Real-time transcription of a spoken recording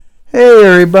Hey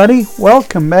everybody,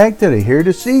 welcome back to the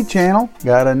Hear2See channel.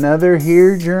 Got another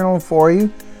Hear journal for you.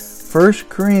 1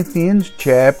 Corinthians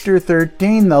chapter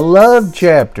 13, the love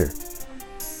chapter.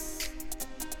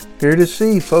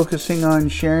 Hear2See, focusing on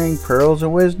sharing pearls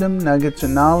of wisdom, nuggets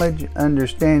of knowledge,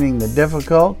 understanding the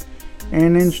difficult,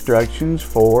 and instructions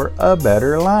for a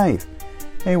better life.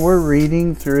 Hey, we're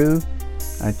reading through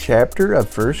a chapter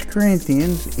of 1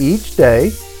 Corinthians each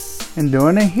day and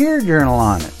doing a Hear journal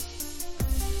on it.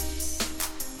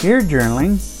 Hear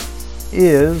journaling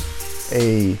is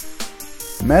a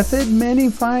method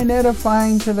many find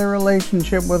edifying to their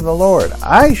relationship with the Lord.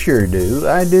 I sure do.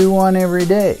 I do one every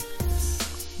day.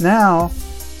 Now,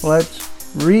 let's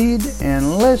read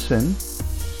and listen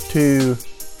to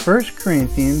 1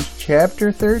 Corinthians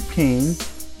chapter 13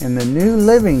 in the New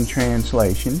Living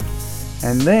Translation,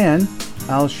 and then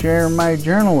I'll share my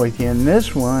journal with you, and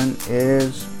this one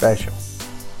is special.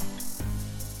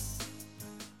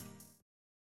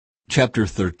 Chapter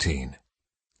 13.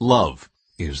 Love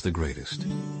is the greatest.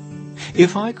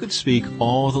 If I could speak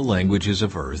all the languages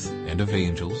of earth and of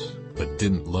angels, but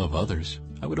didn't love others,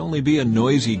 I would only be a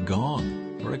noisy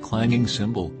gong or a clanging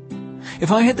cymbal.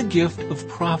 If I had the gift of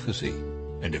prophecy,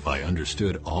 and if I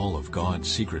understood all of God's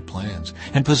secret plans,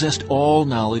 and possessed all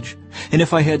knowledge, and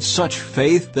if I had such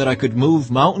faith that I could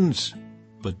move mountains,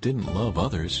 but didn't love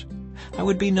others, I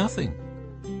would be nothing.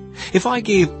 If I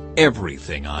gave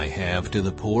everything I have to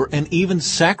the poor and even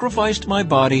sacrificed my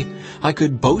body, I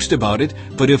could boast about it,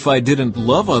 but if I didn't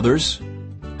love others,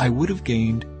 I would have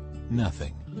gained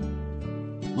nothing.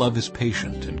 Love is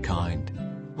patient and kind.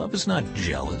 Love is not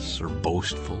jealous or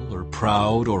boastful or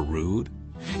proud or rude.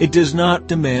 It does not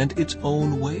demand its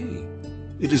own way.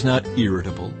 It is not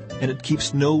irritable, and it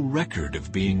keeps no record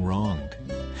of being wronged.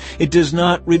 It does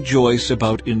not rejoice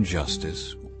about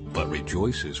injustice, but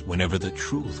rejoices whenever the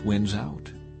truth wins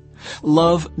out.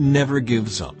 Love never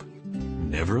gives up,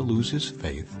 never loses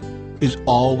faith, is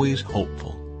always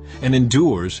hopeful, and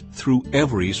endures through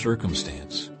every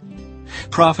circumstance.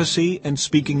 Prophecy and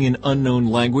speaking in unknown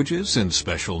languages and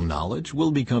special knowledge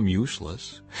will become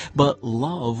useless, but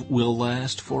love will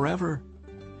last forever.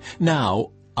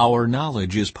 Now, our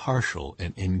knowledge is partial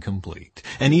and incomplete,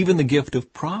 and even the gift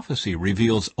of prophecy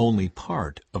reveals only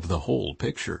part of the whole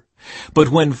picture. But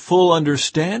when full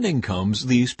understanding comes,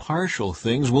 these partial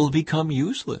things will become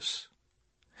useless.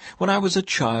 When I was a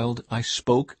child, I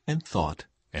spoke and thought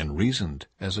and reasoned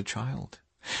as a child.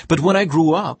 But when I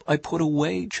grew up, I put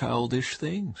away childish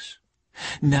things.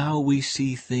 Now we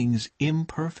see things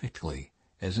imperfectly,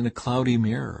 as in a cloudy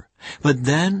mirror. But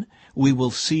then we will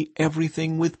see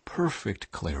everything with perfect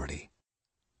clarity.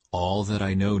 All that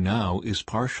I know now is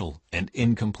partial and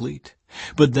incomplete.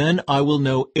 But then I will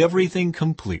know everything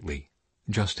completely,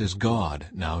 just as God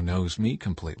now knows me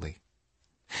completely.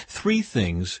 3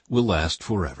 things will last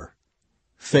forever: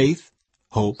 faith,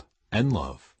 hope, and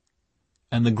love.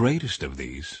 And the greatest of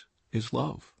these is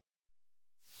love.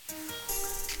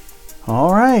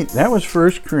 All right, that was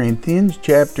 1 Corinthians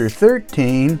chapter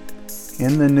 13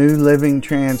 in the New Living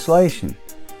Translation.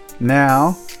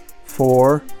 Now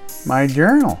for my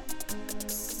journal.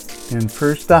 And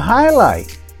first the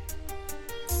highlight.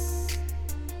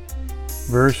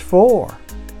 Verse 4.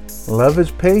 Love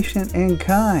is patient and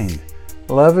kind.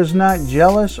 Love is not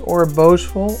jealous or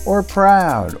boastful or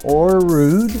proud or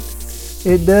rude.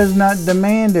 It does not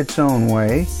demand its own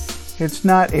way. It's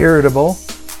not irritable.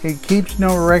 It keeps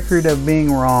no record of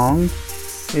being wronged.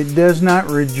 It does not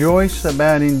rejoice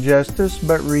about injustice,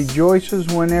 but rejoices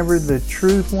whenever the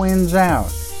truth wins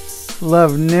out.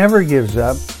 Love never gives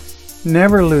up,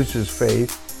 never loses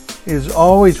faith, is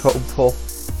always hopeful,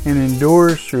 and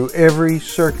endures through every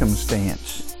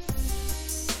circumstance.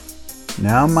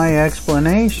 Now my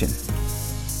explanation.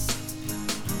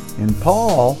 And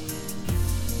Paul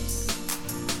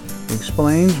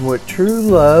explains what true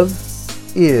love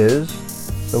is.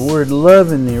 The word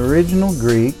love in the original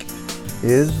Greek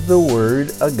is the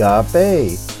word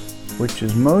agape, which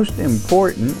is most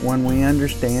important when we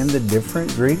understand the different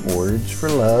Greek words for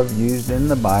love used in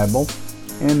the Bible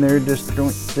and their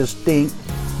distinct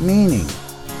meaning.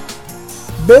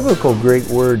 Biblical Greek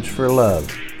words for love.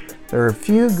 There are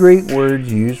few Greek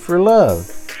words used for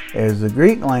love, as the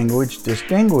Greek language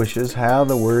distinguishes how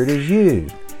the word is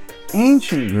used.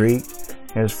 Ancient Greek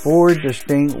has 4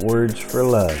 distinct words for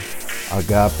love: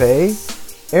 agape,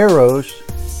 eros,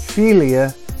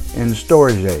 philia, and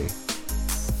storge.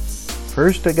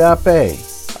 First, agape.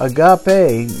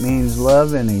 Agape means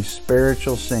love in a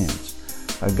spiritual sense.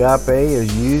 Agape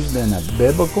is used in a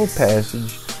biblical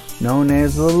passage known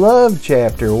as the love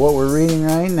chapter, what we're reading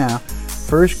right now,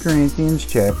 1 Corinthians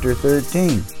chapter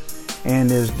 13,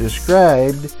 and is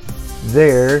described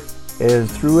there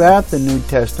is throughout the New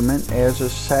Testament as a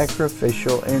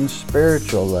sacrificial and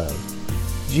spiritual love.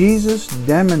 Jesus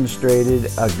demonstrated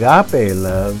agape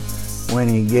love when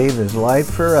he gave his life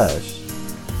for us.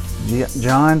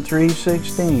 John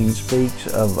 3:16 speaks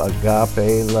of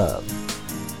agape love.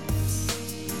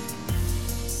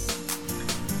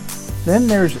 Then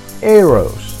there's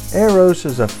eros. Eros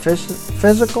is a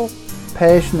physical,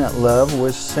 passionate love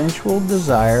with sensual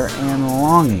desire and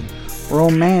longing.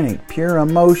 Romantic, pure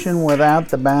emotion without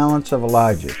the balance of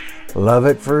logic. Love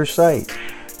at first sight.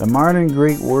 The modern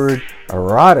Greek word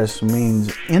erotis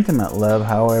means intimate love.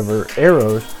 However,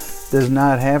 eros does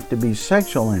not have to be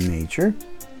sexual in nature.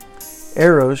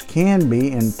 Eros can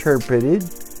be interpreted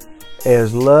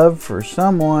as love for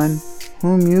someone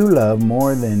whom you love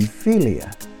more than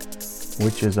philia,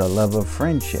 which is a love of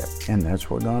friendship, and that's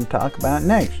what we're going to talk about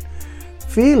next.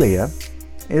 Philia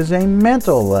is a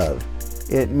mental love.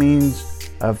 It means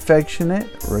affectionate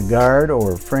regard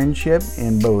or friendship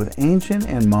in both ancient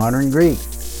and modern Greek.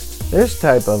 This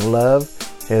type of love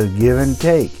has give and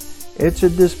take. It's a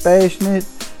dispassionate,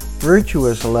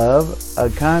 virtuous love, a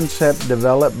concept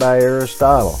developed by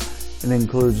Aristotle. It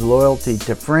includes loyalty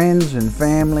to friends and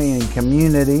family and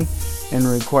community and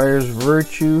requires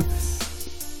virtue,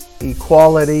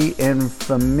 equality, and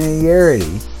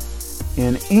familiarity.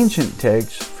 In ancient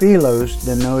texts, philos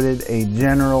denoted a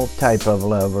general type of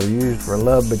love or used for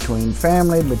love between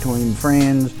family, between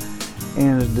friends,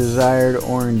 and desired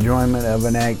or enjoyment of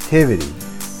an activity,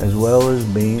 as well as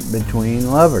being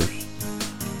between lovers.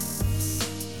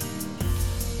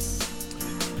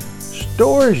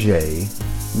 Storge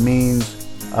means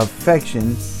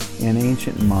affection in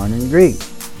ancient and modern Greek.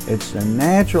 It's a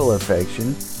natural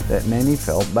affection that many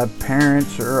felt by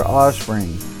parents or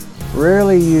offspring,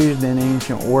 rarely used in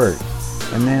ancient work,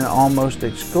 and then almost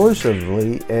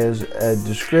exclusively as a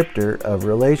descriptor of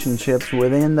relationships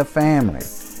within the family.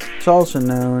 It's also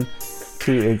known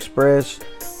to express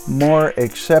more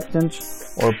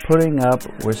acceptance or putting up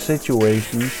with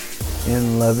situations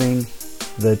in loving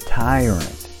the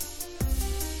tyrant.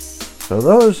 So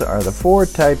those are the 4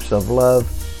 types of love,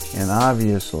 and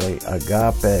obviously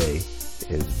agape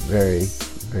is very,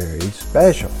 very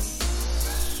special.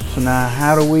 So now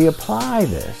how do we apply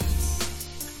this?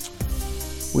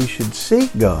 We should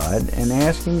seek God and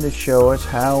ask Him to show us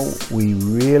how we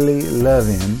really love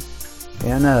Him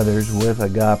and others with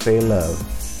agape love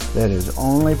that is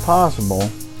only possible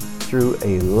through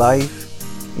a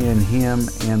life in Him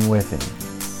and with Him.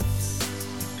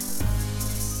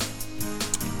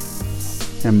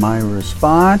 And my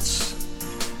response,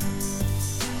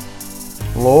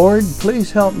 Lord,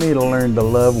 please help me to learn to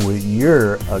love with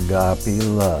your agape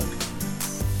love.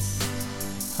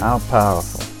 How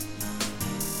powerful.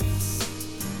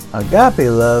 Agape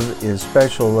love is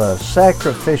special love,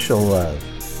 sacrificial love.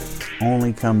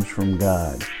 Only comes from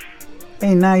God.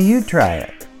 Hey, now you try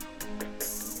it.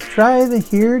 Try the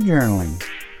Hear journaling.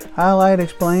 Highlight,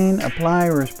 explain, apply,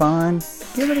 respond.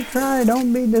 Give it a try.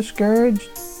 Don't be discouraged.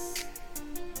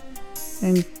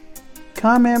 And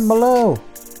comment below.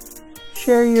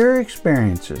 Share your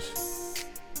experiences.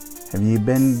 Have you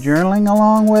been journaling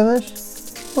along with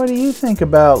us? What do you think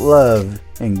about love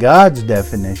and God's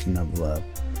definition of love?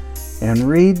 And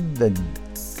read the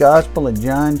Gospel of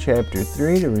John chapter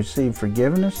 3 to receive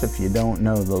forgiveness if you don't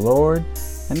know the Lord,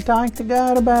 and talk to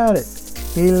God about it.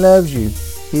 He loves you.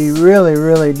 He really,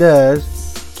 really does.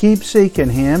 Keep seeking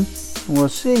Him, and we'll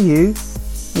see you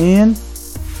in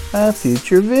a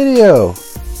future video.